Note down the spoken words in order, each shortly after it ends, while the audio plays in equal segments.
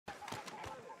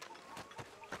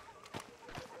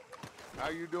How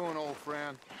you doing, old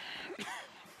friend?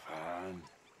 Fine.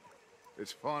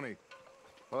 It's funny,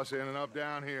 us ending up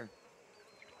down here.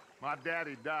 My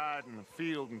daddy died in a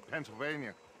field in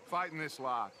Pennsylvania, fighting this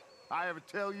lot. I ever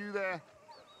tell you that?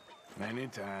 Many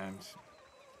times.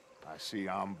 I see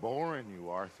I'm boring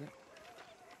you, Arthur.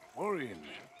 Worrying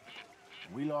me.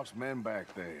 We lost men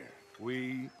back there.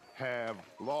 We have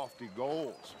lofty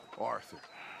goals, Arthur.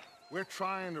 We're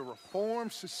trying to reform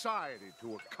society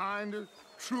to a kinder,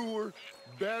 truer,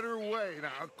 better way.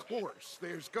 Now, of course,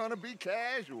 there's gonna be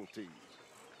casualties.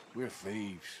 We're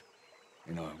thieves.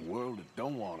 In a world that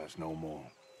don't want us no more.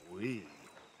 We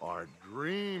are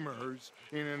dreamers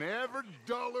in an ever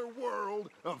duller world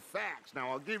of facts.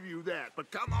 Now, I'll give you that, but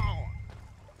come on.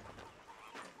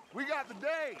 We got the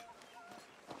day.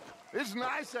 It's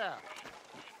nice out.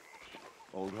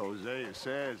 Old Hosea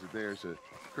says that there's a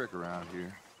creek around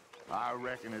here. I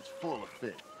reckon it's full of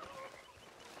fish.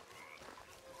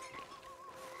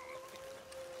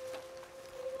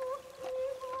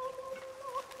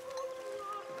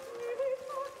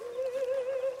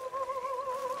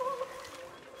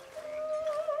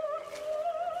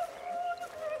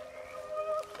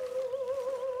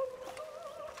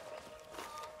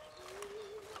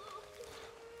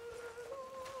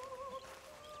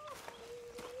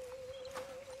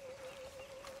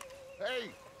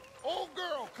 Hey, old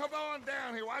girl, come on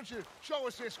down here. Why don't you show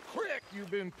us this creek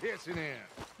you've been pissing in?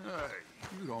 Hey,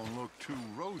 you don't look too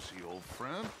rosy, old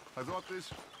friend. I thought this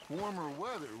warmer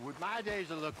weather would... My days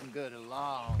are looking good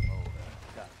along over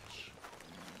touch.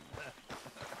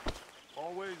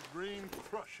 Always green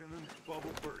crushing and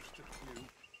bubble bursting, you.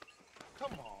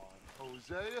 Come on,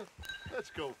 Hosea.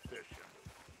 Let's go fishing.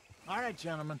 All right,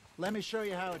 gentlemen, let me show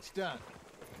you how it's done.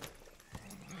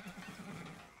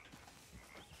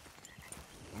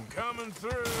 I'm coming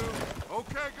through.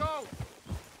 Okay, go!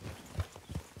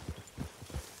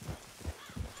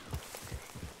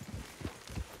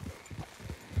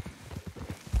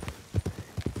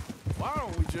 Why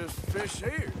don't we just fish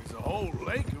here? There's a whole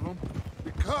lake of them.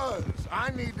 Because I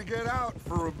need to get out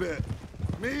for a bit.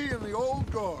 Me and the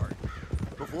old guard.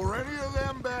 Before any of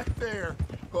them back there,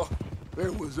 oh,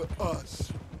 there was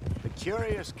us. The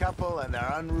curious couple and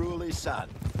their unruly son.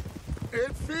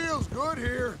 It feels good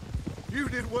here. You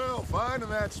did well finding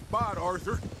that spot,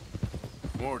 Arthur.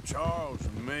 More Charles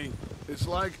than me. It's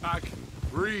like I can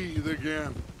breathe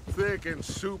again, thick and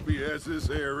soupy as this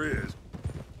air is.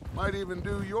 Might even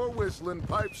do your whistling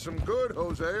pipes some good,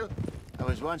 Hosea. I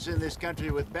was once in this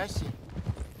country with Bessie.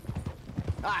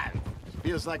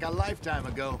 Feels like a lifetime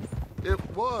ago. It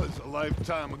was a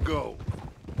lifetime ago.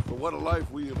 But what a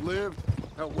life we have lived,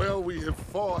 how well we have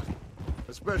fought,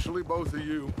 especially both of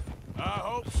you. I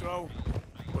hope so.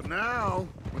 But now,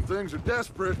 when things are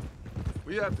desperate,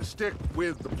 we have to stick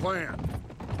with the plan.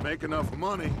 Make enough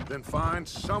money, then find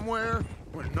somewhere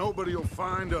where nobody will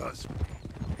find us.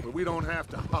 Where we don't have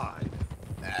to hide.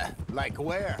 Like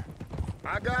where?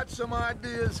 I got some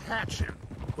ideas hatching,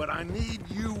 but I need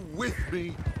you with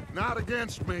me, not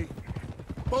against me.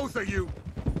 Both of you.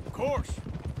 Of course.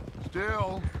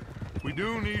 Still, we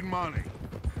do need money.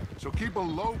 So keep a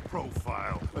low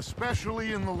profile,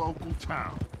 especially in the local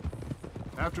town.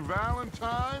 After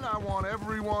Valentine, I want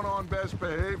everyone on best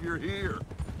behavior here.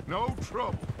 No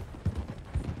trouble.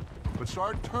 But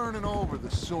start turning over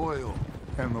the soil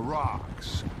and the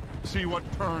rocks. See what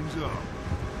turns up.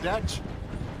 Dutch,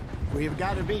 we've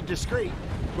got to be discreet.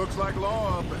 Looks like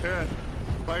law up ahead.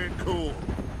 Play it cool.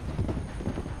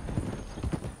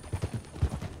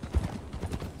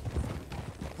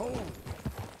 Hold.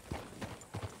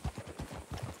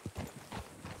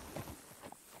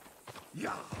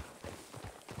 Yeah.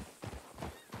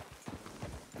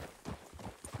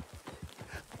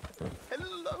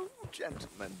 Hello,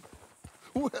 gentlemen.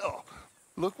 Well,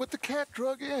 look what the cat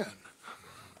drug in.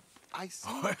 I see.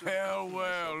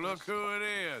 Well, look who it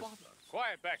is.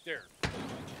 Quiet back there.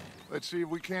 Let's see if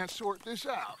we can't sort this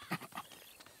out.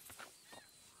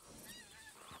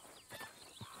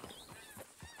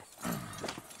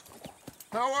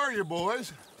 How are you,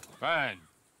 boys? Fine.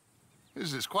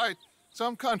 This is quite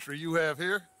some country you have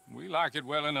here. We like it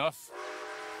well enough.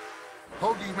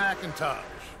 Hoagie McIntosh,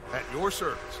 at your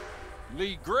service.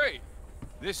 Lee Gray.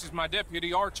 This is my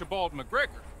deputy Archibald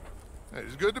McGregor.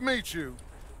 It's good to meet you.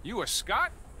 You a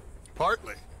Scot?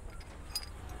 Partly.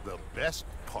 The best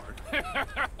part.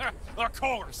 Of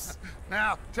course.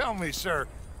 Now, tell me, sir,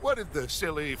 what did the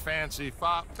silly, fancy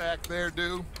fop back there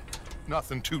do?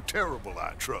 Nothing too terrible,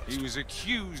 I trust. He was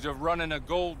accused of running a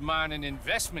gold mining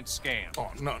investment scam.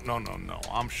 Oh, no.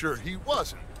 I'm sure he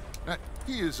wasn't.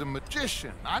 He is a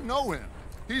magician. I know him.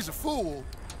 He's a fool,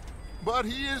 but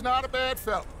he is not a bad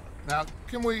fellow. Now,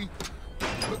 can we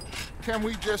Can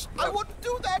we just... I wouldn't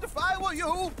do that if I were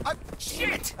you.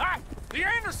 Shit! The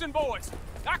Anderson boys!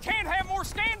 I can't have more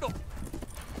scandal!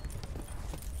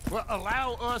 Well,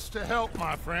 allow us to help,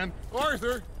 my friend.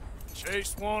 Arthur,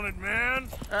 Chase wanted man.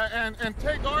 and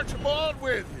take Archibald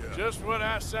with you. Just what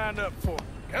I signed up for.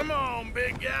 Come on,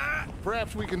 big guy.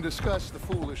 Perhaps we can discuss the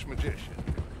foolish magician.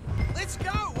 Let's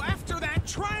go after that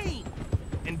train.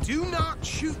 And do not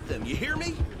shoot them, you hear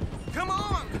me? Come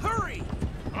on, hurry.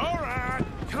 All right.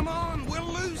 Come on, we're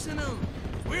losing them.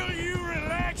 Will you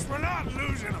relax? We're not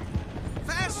losing them.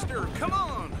 Faster, come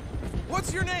on.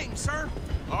 What's your name, sir?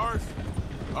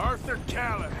 Arthur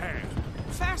Callahan.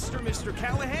 Faster, Mr.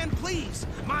 Callahan, please.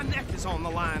 My neck is on the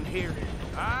line here.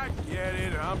 I get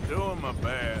it. I'm doing my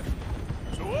best.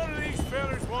 So what are these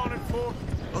fellas wanted for?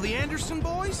 Well, the Anderson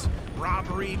boys?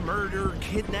 Robbery, murder,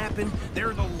 kidnapping.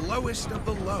 They're the lowest of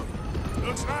the low.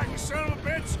 Looks like the son of a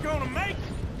bitch is gonna make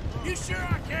it. You sure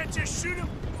I can't just shoot him?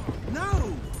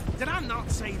 No. Did I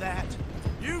not say that?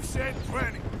 You said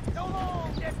plenty. So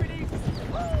long, deputy!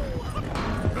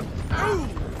 Ooh,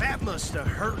 that must have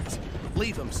hurt.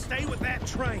 Leave them. Stay with that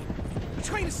train. The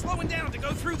train is slowing down to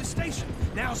go through the station.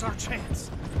 Now's our chance.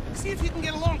 See if you can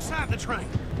get alongside the train.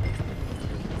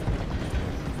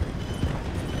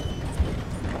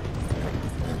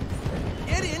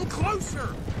 Get in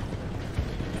closer.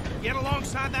 Get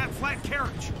alongside that flat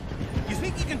carriage. You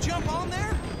think you can jump on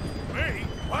there? Me?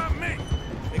 Why me?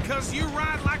 Because you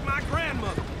ride like my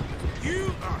grandmother.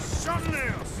 You are something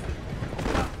else.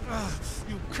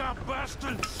 You cop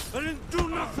bastard! I didn't do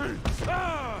nothing!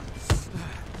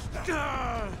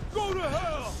 Go to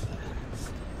hell!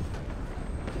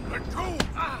 Let go!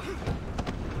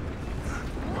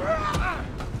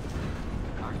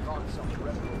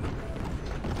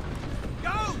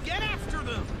 Go! Get after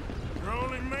them! You're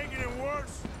only making it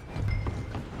worse.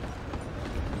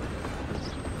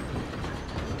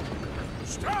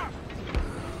 Stop!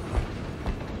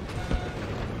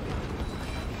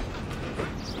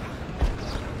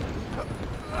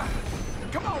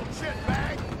 Come on,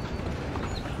 shitbag!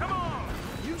 Come on!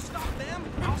 You stop them,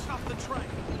 I'll stop the train.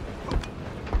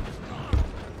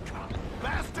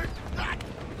 Bastard!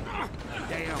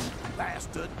 Damn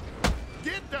bastard.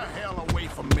 Get the hell away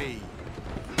from me!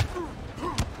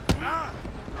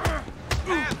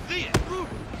 Have this!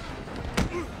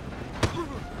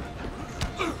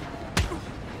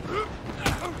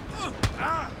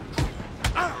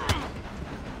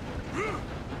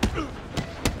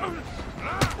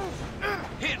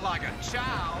 Hit like a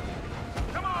child.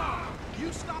 Come on!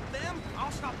 You stop them,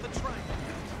 I'll stop the train.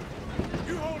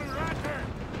 You hold it right there!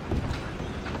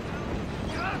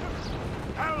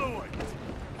 Holloway!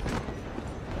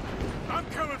 I'm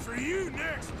coming for you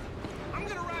next! I'm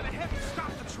gonna ride ahead and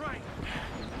stop the train.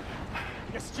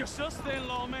 It's just us then,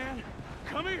 lawman.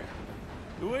 Come here.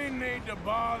 Do we need to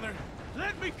bother?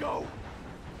 Let me go.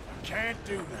 I can't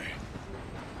do that.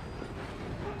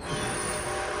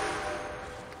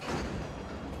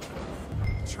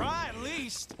 Try at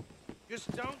least. Just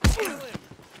don't kill him.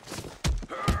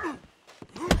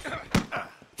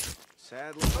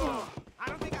 Sadly, I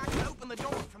don't think I can open the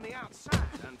door from the outside,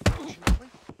 unfortunately.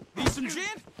 Need some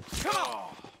gin? Come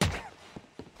on!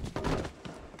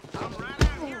 I'm right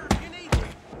out here if you need me.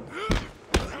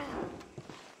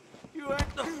 You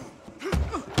act the...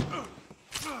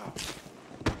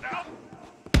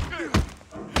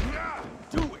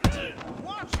 Do it!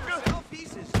 Watch yourself,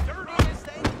 he's as dirty as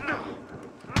they come.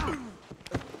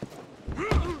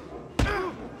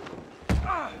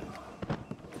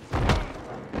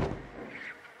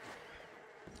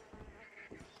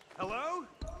 Hello?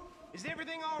 Is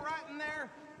everything all right in there?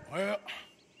 Well,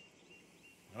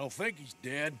 I don't think he's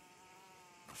dead.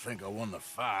 I think I won the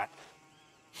fight.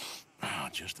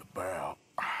 Just about.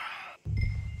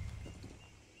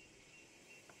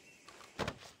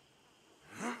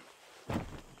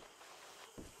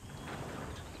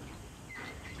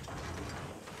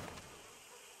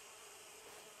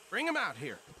 Bring him out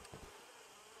here.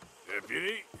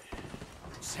 Deputy,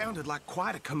 Sounded like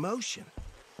quite a commotion.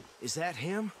 Is that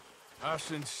him? I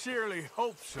sincerely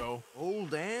hope so.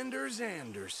 Old Anders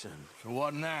Anderson. So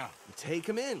what now? Take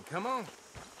him in, come on. A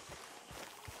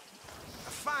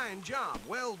fine job,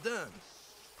 well done.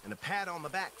 And a pat on the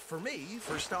back for me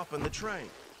for stopping the train.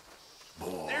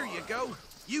 Boy. There you go.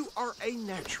 You are a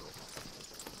natural.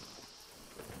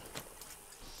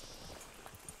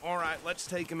 All right, let's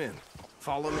take him in.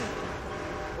 Follow me.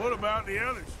 What about the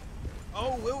others?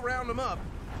 Oh, we'll round them up.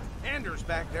 Anders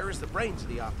back there is the brains of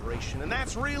the operation, and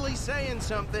that's really saying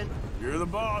something. You're the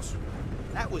boss.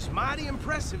 That was mighty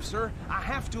impressive, sir. I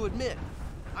have to admit.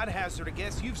 I'd hazard a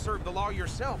guess you've served the law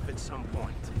yourself at some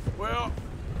point. Well,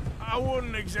 I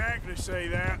wouldn't exactly say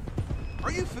that.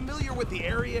 Are you familiar with the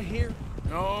area here?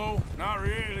 No, not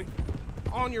really.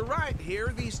 On your right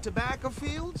here, these tobacco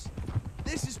fields?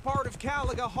 This is part of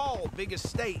Caliga Hall, big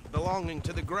estate belonging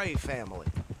to the Gray family.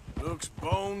 Looks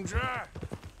bone dry.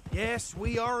 Yes,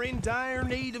 we are in dire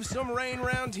need of some rain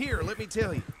around here, let me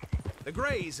tell you. The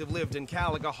Grays have lived in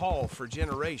Caliga Hall for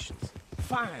generations.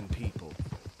 Fine people.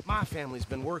 My family's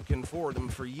been working for them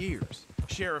for years.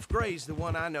 Sheriff Gray's the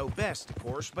one I know best, of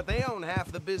course, but they own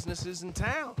half the businesses in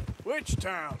town. Which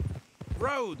town?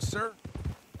 Rhodes, sir.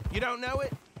 You don't know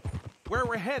it? Where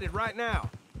we're headed right now.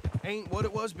 Ain't what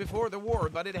it was before the war,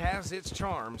 but it has its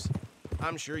charms.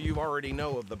 I'm sure you already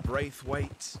know of the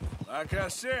Braithwaites. Like I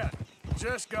said,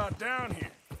 just got down here.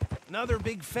 Another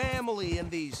big family in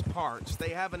these parts. They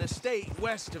have an estate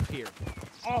west of here.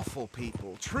 Awful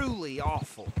people, truly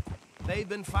awful. They've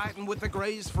been fighting with the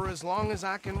Grays for as long as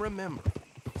I can remember.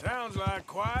 Sounds like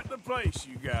quite the place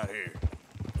you got here.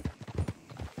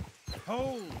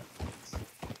 Oh.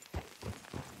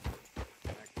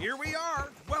 Here we are.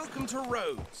 Welcome to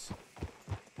Rhodes.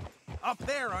 Up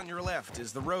there on your left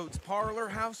is the Rhodes Parlor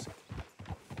House.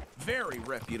 Very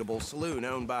reputable saloon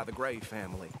owned by the Gray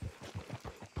family.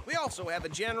 We also have a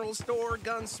general store,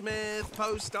 gunsmith,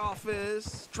 post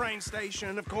office, train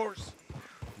station, of course.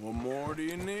 What more do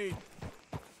you need?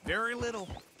 Very little.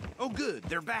 Oh, good,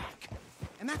 they're back.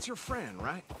 And that's your friend,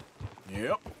 right?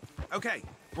 Yep. Okay,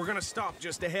 we're gonna stop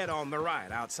just ahead on the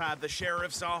right, outside the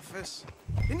sheriff's office.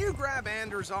 Can you grab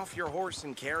Anders off your horse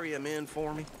and carry him in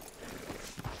for me?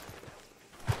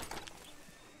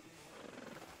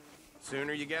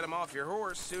 Sooner you get him off your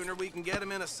horse, sooner we can get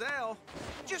him in a cell.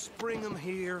 Just bring him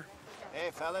here.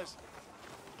 Hey, fellas.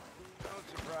 Don't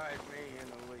surprise me in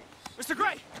the least. Mr.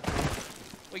 Gray!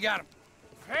 We got him.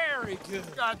 Very good.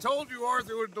 I told you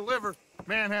Arthur would deliver.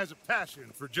 Man has a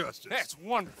passion for justice. That's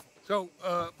wonderful. So,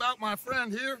 about my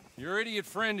friend here? Your idiot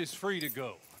friend is free to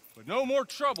go. But no more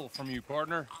trouble from you,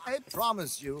 partner. I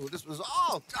promise you, this was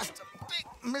all just a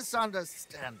big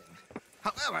misunderstanding.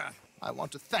 However, I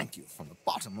want to thank you from the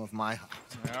bottom of my heart.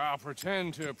 I'll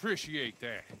pretend to appreciate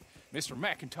that. Mr.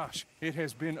 McIntosh, it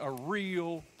has been a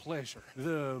real pleasure.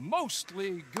 The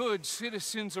mostly good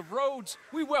citizens of Rhodes,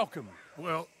 we welcome you.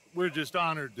 Well, we're just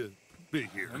honored to be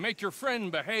here. And make your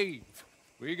friend behave.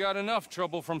 We got enough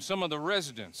trouble from some of the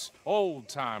residents,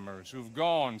 old-timers who've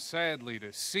gone, sadly,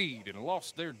 to seed and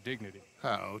lost their dignity.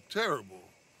 How terrible.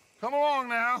 Come along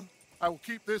now. I will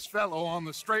keep this fellow on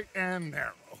the straight and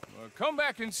narrow. Come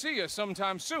back and see us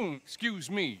sometime soon. Excuse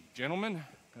me, gentlemen.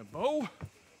 Bo,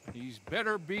 these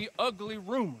better be ugly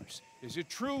rumors. Is it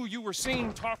true you were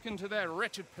seen talking to that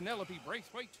wretched Penelope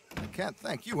Braithwaite? I can't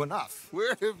thank you enough.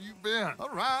 Where have you been?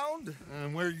 Around.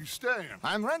 And where you staying?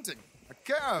 I'm renting a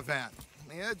caravan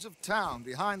on the edge of town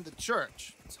behind the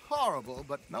church. It's horrible,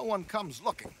 but no one comes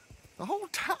looking. The whole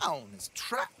town is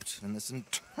trapped in this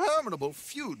interminable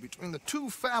feud between the two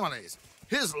families.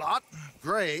 His lot,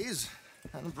 Gray's,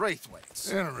 and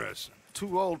Braithwaite's. Interesting.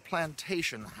 Two old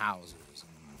plantation houses,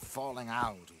 and falling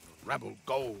out over rebel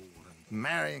gold, and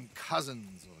marrying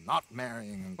cousins or not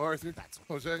marrying. And Arthur,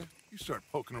 Jose, you start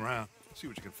poking around. See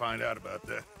what you can find out about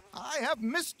that. I have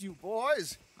missed you,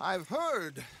 boys. I've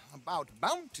heard about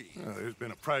bounty. There's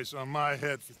been a price on my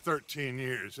head for 13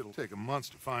 years. It'll take a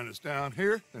month to find us down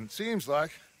here, and it seems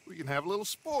like we can have a little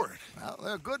sport. Well,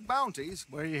 they're good bounties.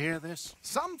 Where you hear this?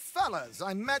 Some fellas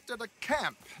I met at a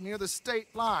camp near the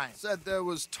state line said there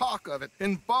was talk of it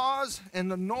in bars in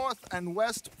the north and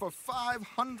west for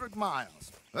 500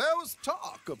 miles. There was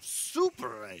talk of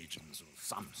super agents of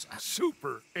some sort.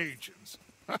 Super agents.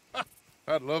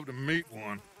 I'd love to meet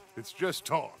one. It's just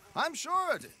talk. I'm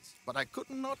sure it is, but I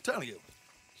couldn't not tell you.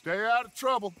 Stay out of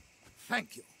trouble.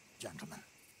 Thank you, gentlemen.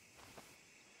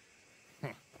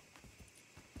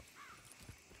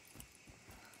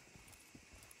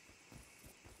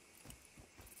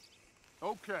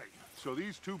 Okay, so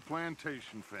these two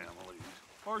plantation families.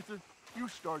 Arthur, you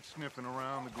start sniffing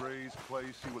around the Gray's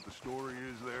place, see what the story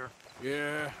is there.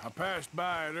 Yeah, I passed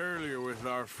by it earlier with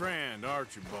our friend,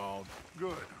 Archibald.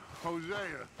 Good.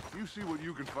 Hosea, you see what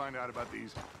you can find out about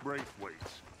these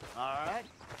Braithwaites. All right.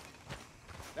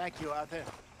 Thank you, Arthur.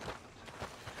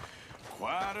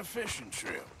 Quite a fishing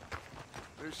trip.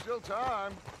 There's still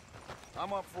time.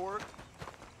 I'm up for it.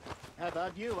 How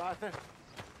about you, Arthur?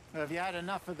 Or have you had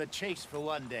enough of the chase for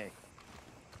one day?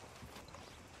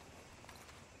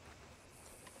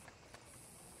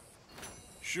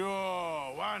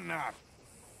 Sure, why not?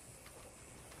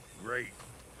 Great.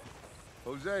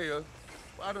 Hosea,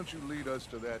 why don't you lead us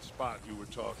to that spot you were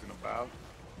talking about?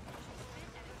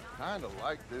 Kinda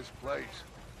like this place.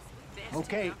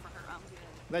 Okay.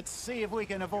 Let's see if we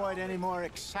can avoid any more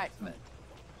excitement.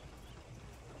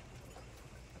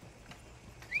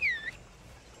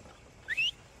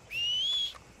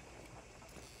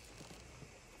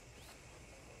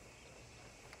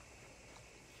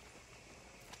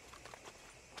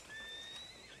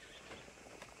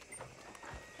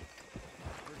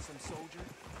 Some soldier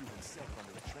who was set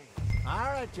under a train.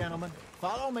 All right, gentlemen,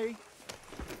 follow me.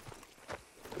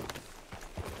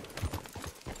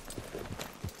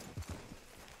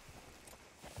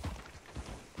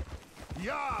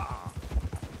 Yeah!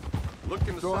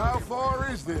 Looking So how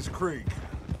far is this creek?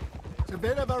 It's a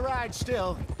bit of a ride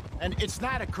still, and it's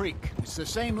not a creek. It's the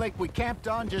same lake we camped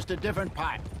on, just a different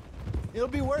pipe. It'll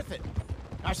be worth it.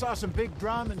 I saw some big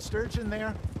drum and sturgeon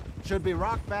there. Should be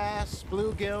rock bass,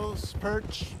 bluegills,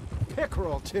 perch,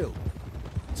 pickerel, too.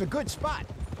 It's a good spot.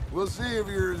 We'll see if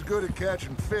you're as good at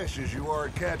catching fish as you are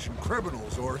at catching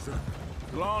criminals, Arthur.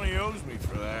 Lonnie owes me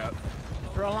for that.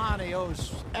 Trelawney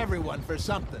owes everyone for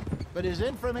something, but his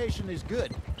information is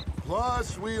good.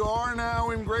 Plus, we are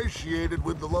now ingratiated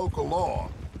with the local law.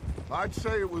 I'd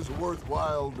say it was a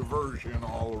worthwhile diversion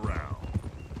all around.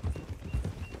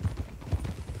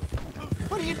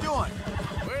 What are you doing?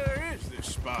 Where is this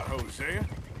spot, Hosea?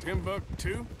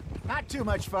 Timbuktu? Not too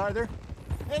much farther.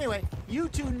 Anyway, you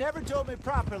two never told me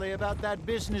properly about that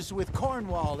business with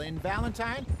Cornwall in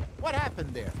Valentine. What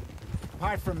happened there?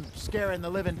 Apart from scaring the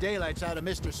living daylights out of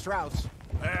Mr. Strauss.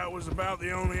 That was about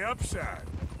the only upside.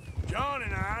 John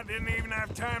and I didn't even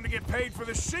have time to get paid for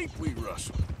the sheep we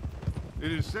rustled.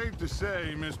 It is safe to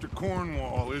say Mr.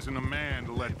 Cornwall isn't a man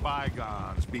to let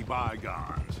bygones be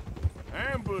bygones.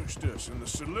 Ambushed us in the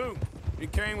saloon. He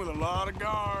came with a lot of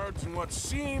guards and what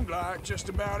seemed like just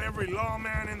about every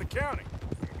lawman in the county.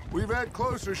 We've had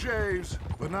closer shaves,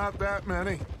 but not that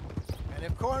many. And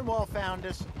if Cornwall found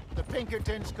us, the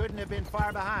Pinkertons couldn't have been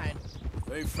far behind.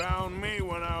 They found me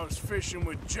when I was fishing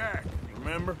with Jack,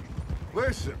 remember?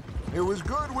 Listen, it was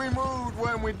good we moved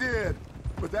when we did,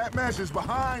 but that mess is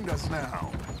behind us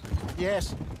now.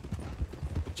 Yes.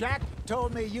 Jack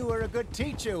told me you were a good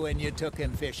teacher when you took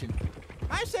him fishing.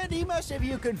 I said he must have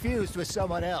you confused with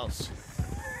someone else.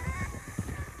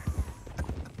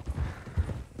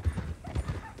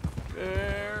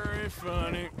 Very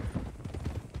funny.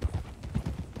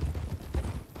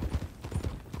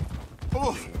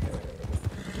 Oof.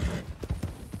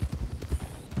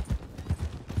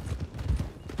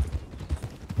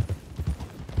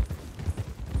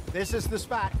 This is the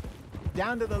spot.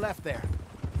 Down to the left there.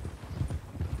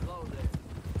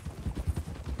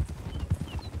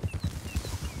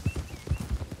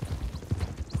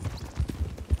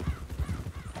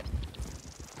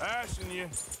 Passing you.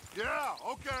 Yeah,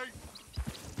 okay.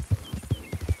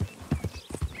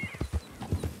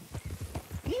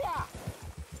 Yeah!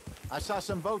 I saw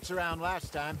some boats around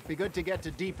last time. Be good to get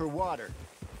to deeper water.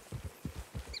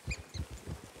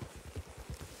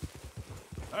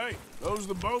 Hey, those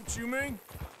the boats you mean?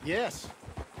 Yes.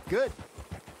 Good.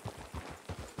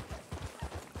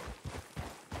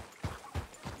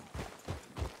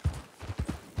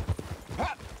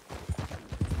 Ha!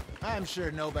 I'm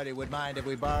sure nobody would mind if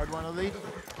we borrowed one of these.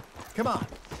 Come on.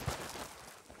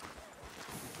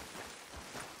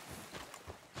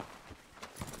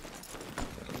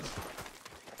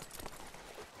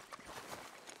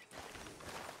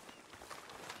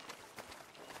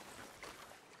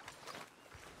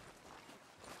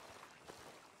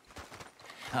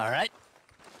 All right.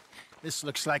 This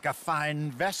looks like a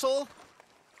fine vessel.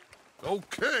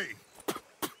 Okay.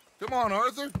 Come on,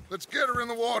 Arthur. Let's get her in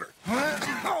the water.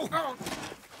 Oh.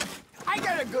 I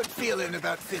got a good feeling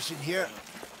about fishing here.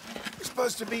 There's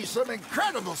supposed to be some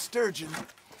incredible sturgeon.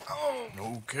 Oh.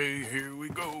 Okay, here we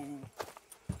go.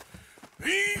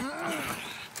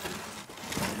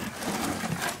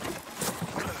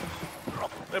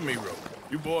 Let me row.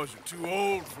 You boys are too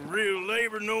old for real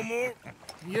labor no more.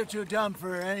 You're too dumb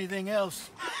for anything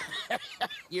else.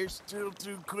 You're still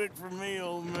too quick for me,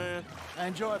 old man. I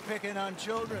enjoy picking on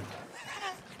children.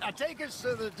 Now take us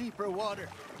to the deeper water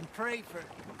and pray for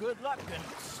good luck and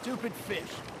stupid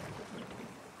fish.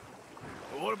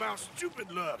 But what about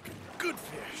stupid luck and good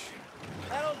fish?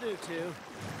 That'll do, too.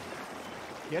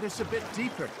 Get us a bit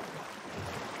deeper.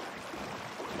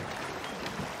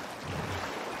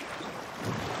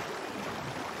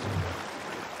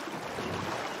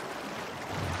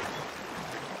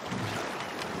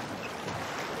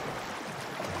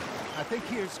 I think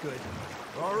here's good.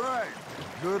 All right.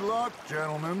 Good luck,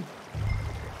 gentlemen.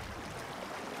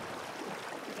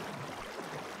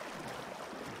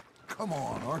 Come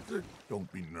on, Arthur. Don't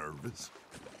be nervous.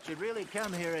 Should really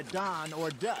come here at dawn or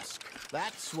dusk.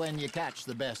 That's when you catch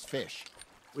the best fish.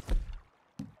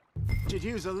 Should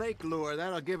use a lake lure.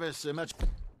 That'll give us a much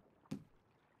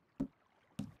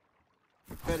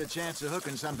better chance of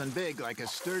hooking something big like a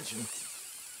sturgeon.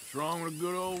 What's wrong with a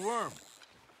good old worm?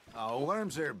 Oh,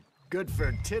 worms are good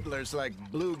for tiddlers like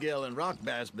bluegill and rock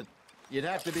bass, but you'd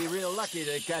have to be real lucky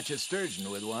to catch a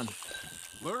sturgeon with one.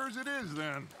 Lures it is,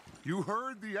 then. You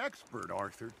heard the expert,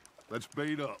 Arthur. Let's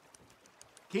bait up.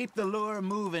 Keep the lure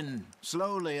moving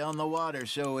slowly on the water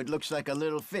so it looks like a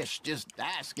little fish just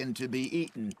asking to be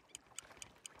eaten.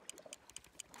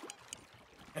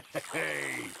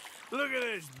 Hey, look at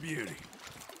this beauty.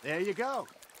 There you go.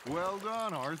 Well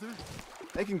done, Arthur.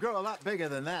 They can grow a lot bigger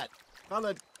than that.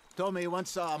 Fella told me he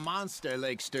once saw a monster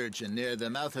lake sturgeon near the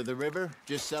mouth of the river,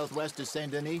 just southwest of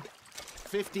Saint Denis.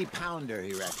 50-pounder,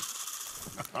 he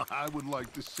reckoned. I would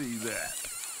like to see that.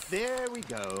 There we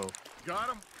go.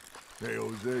 Got him? Hey,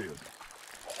 Hosea,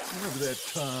 remember that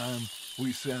time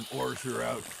we sent Arthur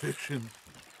out fishing?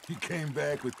 He came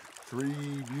back with 3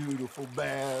 beautiful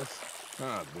bass.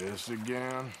 Not this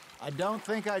again. I don't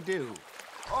think I do.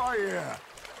 Oh, yeah,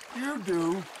 you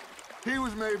do. He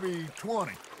was maybe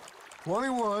 20,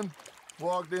 21,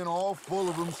 walked in all full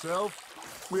of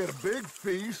himself. We had a big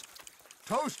feast,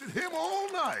 toasted him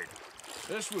all night.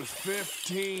 This was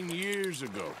 15 years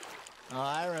ago. Oh,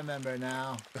 I remember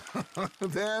now.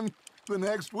 Then, the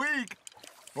next week,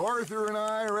 Arthur and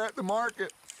I are at the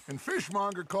market, and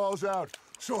Fishmonger calls out,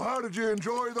 "So how did you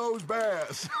enjoy those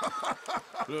bass?"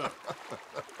 Look,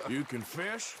 you can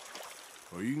fish,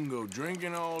 or you can go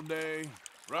drinking all day,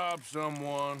 rob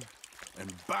someone,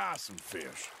 and buy some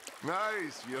fish.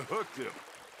 Nice, you hooked him.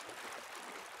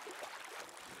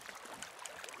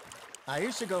 I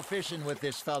used to go fishing with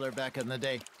this feller back in the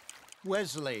day.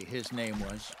 Wesley, his name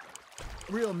was.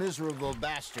 Real miserable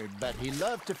bastard, but he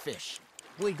loved to fish.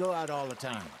 We'd go out all the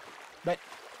time. But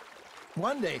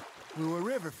one day, we were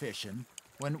river fishing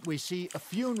when we see a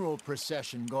funeral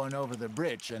procession going over the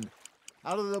bridge, and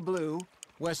out of the blue,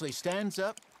 Wesley stands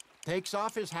up, takes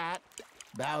off his hat,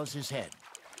 bows his head.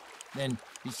 Then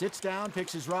he sits down,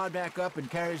 picks his rod back up, and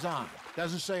carries on.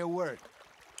 Doesn't say a word.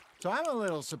 So I'm a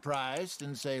little surprised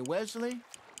and say, "Wesley,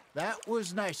 that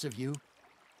was nice of you."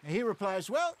 And he replies,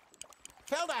 "Well,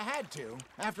 felt I had to.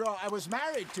 After all, I was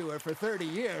married to her for 30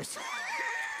 years.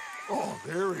 Oh,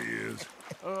 there he is.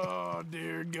 Oh,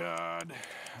 dear God.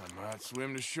 I might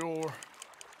swim to shore.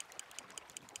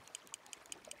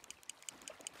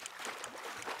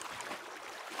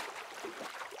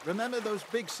 Remember those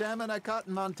big salmon I caught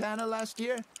in Montana last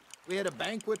year? We had a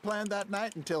banquet planned that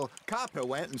night until Copper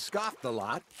went and scoffed the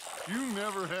lot. You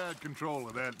never had control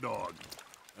of that dog.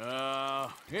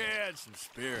 He had some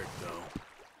spirit, though.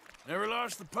 Never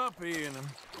lost the puppy in him,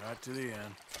 right to the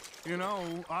end. You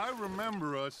know, I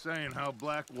remember us saying how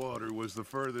Blackwater was the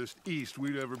furthest east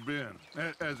we'd ever been.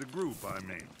 As a group, I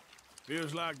mean.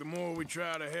 Feels like the more we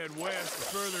try to head west, the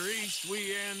further east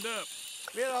we end up.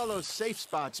 We had all those safe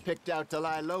spots picked out to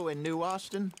lie low in New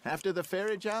Austin after the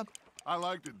ferry job. I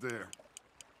liked it there.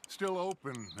 Still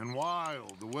open and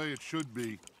wild, the way it should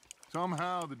be.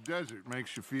 Somehow the desert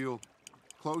makes you feel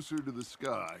closer to the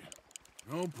sky.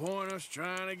 No point us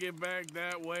trying to get back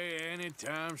that way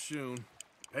anytime soon.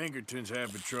 Pinkertons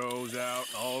had patrols out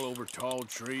all over tall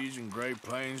trees and Great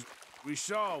Plains. We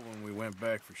saw when we went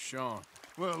back for Sean.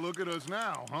 Well, look at us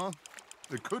now, huh?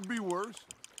 It could be worse.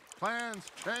 Plans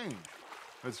change.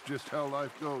 That's just how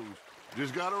life goes.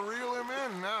 Just gotta reel him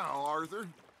in now, Arthur.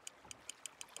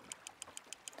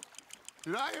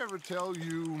 Did I ever tell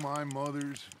you my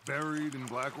mother's buried in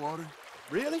Blackwater?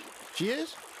 Really? She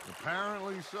is?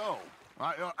 Apparently so.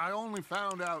 I only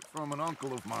found out from an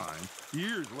uncle of mine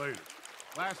years later.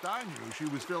 Last I knew, she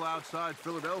was still outside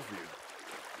Philadelphia.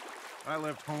 I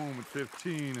left home at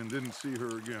 15 and didn't see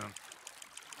her again.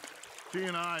 She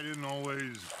and I didn't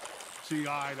always see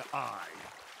eye to eye.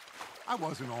 I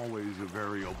wasn't always a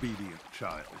very obedient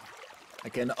child. I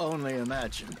can only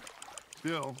imagine.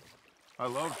 Still, I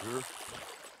loved her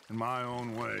in my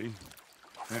own way,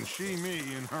 and she me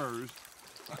in hers.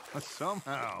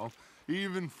 Somehow,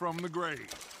 even from the grave,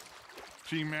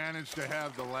 she managed to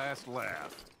have the last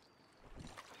laugh.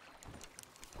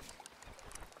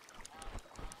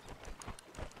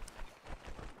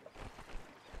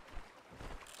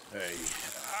 Hey,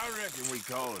 I reckon we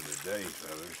call it a day,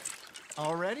 fellas.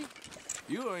 Already?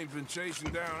 You ain't been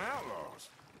chasing down outlaws.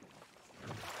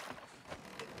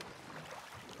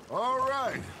 All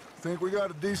right. Think we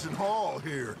got a decent haul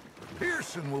here.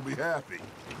 Pearson will be happy.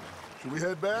 Should we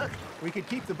head back? We could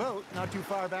keep the boat not too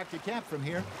far back to camp from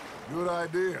here. Good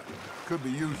idea. Could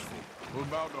be useful. What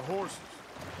about the horses?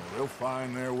 They'll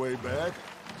find their way back.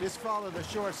 Just follow the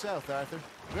shore south, Arthur.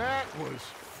 That was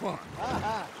fun.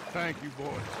 Aha! Thank you,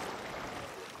 boys.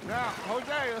 Now,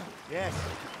 Hosea, Yes.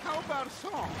 how about a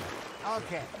song?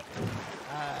 Okay.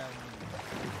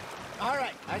 All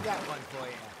right, I got one for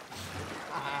you.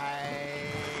 I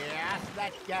asked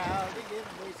that gal to give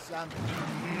me some.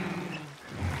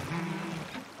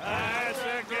 I asked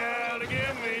that gal to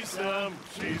give me some.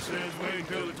 She says wait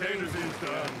till the taters is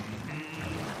done.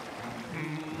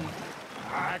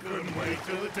 I couldn't wait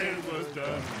till the taters was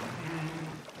done.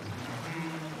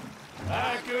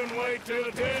 I couldn't wait till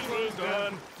the taters was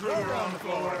done. Threw her on the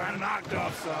floor and knocked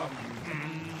off some.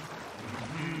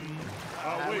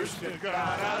 I wish to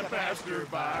God I'd passed her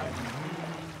by.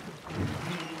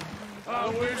 I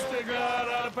wish to God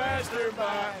I'd passed her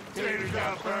by. Taters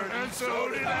got burned and so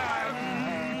did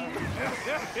I.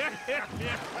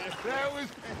 That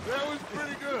was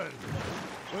pretty good.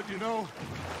 But you know,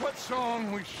 what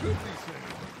song we should be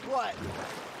singing? What?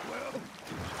 Well,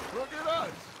 look at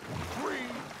us. Three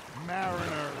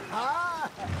mariners. Ah,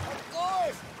 of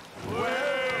course.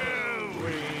 Well,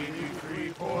 we three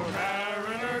poor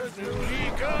mariners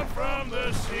newly come from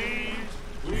the seas.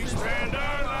 We spend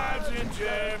our lives in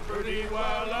jeopardy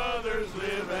while others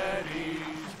live at ease.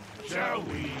 Shall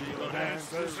we go dance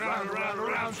this round, around,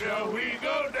 around? Shall we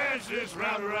go dance this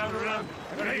round, around, around?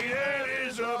 Hey, that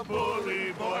is a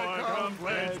bully boy. Come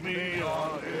pledge me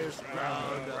on this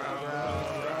round, round,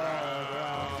 round,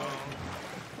 round.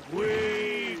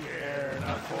 We care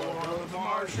not for the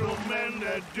martial men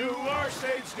that do our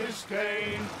state's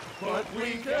disdain, but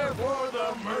we care for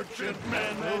the merchant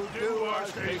men that do our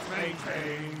state's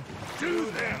maintain. To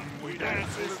them we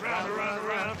dance this round, around,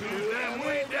 around. To them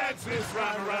we dance this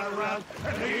round, around, around.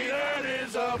 And he that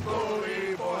is a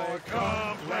bully boy,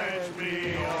 come pledge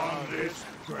me on this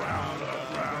ground, ground,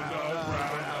 ground,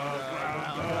 ground,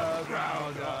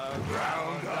 ground, ground,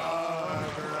 ground, ground.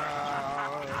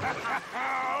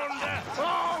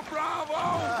 Oh,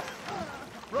 bravo!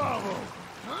 Bravo!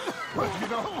 But you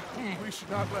know, we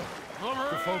should not let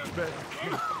the folks bet.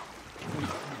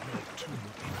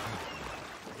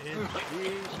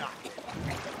 Indeed not.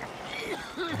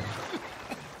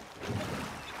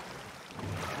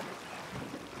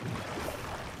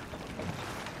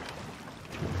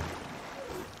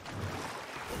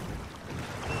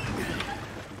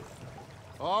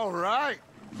 All right.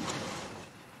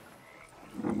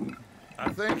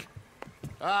 I think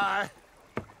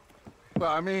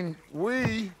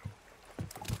we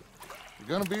are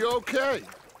gonna be okay.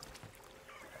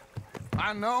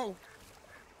 I know.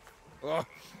 I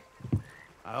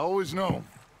always know.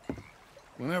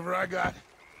 Whenever I got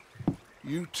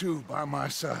you two by my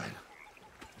side,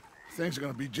 things are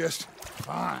gonna be just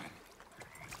fine.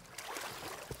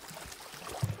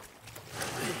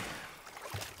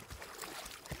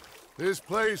 This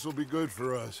place will be good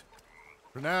for us.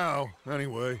 For now,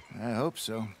 anyway. I hope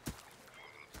so.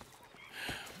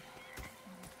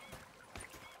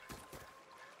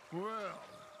 Well,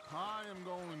 I am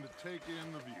going to take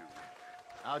in the view.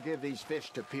 I'll give these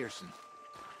fish to Pearson.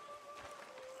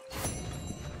 You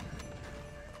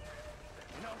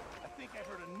know, I think I've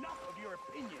heard enough of your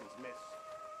opinions, miss.